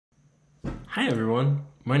Hi everyone,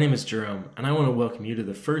 my name is Jerome, and I want to welcome you to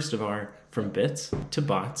the first of our From Bits to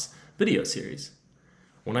Bots video series.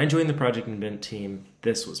 When I joined the Project Invent team,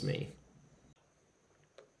 this was me.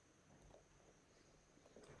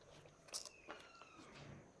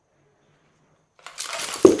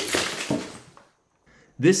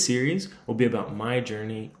 This series will be about my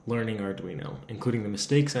journey learning Arduino, including the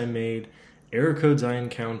mistakes I made, error codes I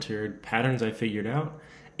encountered, patterns I figured out,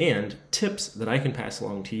 and tips that I can pass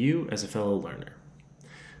along to you as a fellow learner.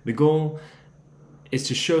 The goal is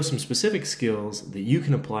to show some specific skills that you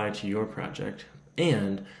can apply to your project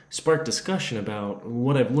and spark discussion about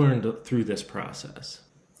what I've learned through this process.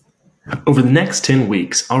 Over the next 10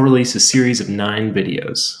 weeks, I'll release a series of 9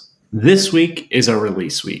 videos. This week is our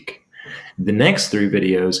release week. The next 3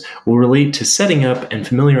 videos will relate to setting up and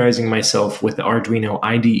familiarizing myself with the Arduino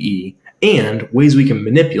IDE and ways we can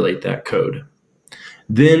manipulate that code.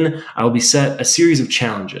 Then I'll be set a series of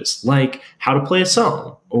challenges, like how to play a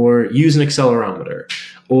song, or use an accelerometer,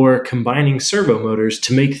 or combining servo motors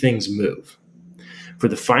to make things move. For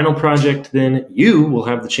the final project, then, you will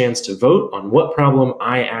have the chance to vote on what problem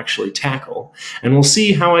I actually tackle, and we'll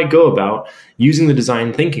see how I go about using the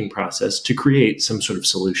design thinking process to create some sort of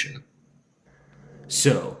solution.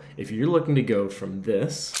 So, if you're looking to go from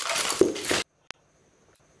this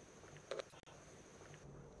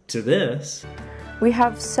to this, we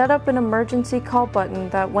have set up an emergency call button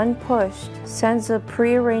that, when pushed, sends a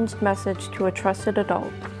prearranged message to a trusted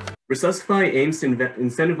adult. Resuscify aims to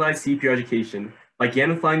incentivize CPR education by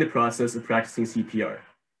gamifying the process of practicing CPR.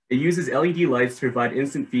 It uses LED lights to provide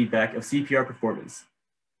instant feedback of CPR performance.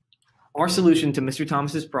 Our solution to Mr.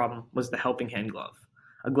 Thomas's problem was the helping hand glove,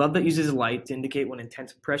 a glove that uses light to indicate when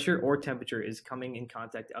intense pressure or temperature is coming in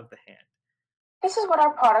contact of the hand. This is what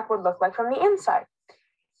our product would look like from the inside.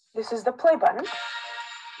 This is the play button.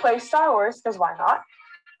 Play Star Wars, because why not?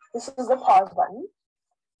 This is the pause button.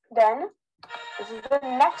 Then, this is the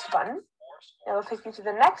next button. It will take you to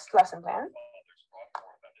the next lesson plan.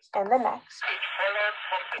 And the next.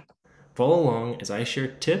 follow along as I share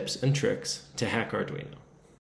tips and tricks to hack Arduino.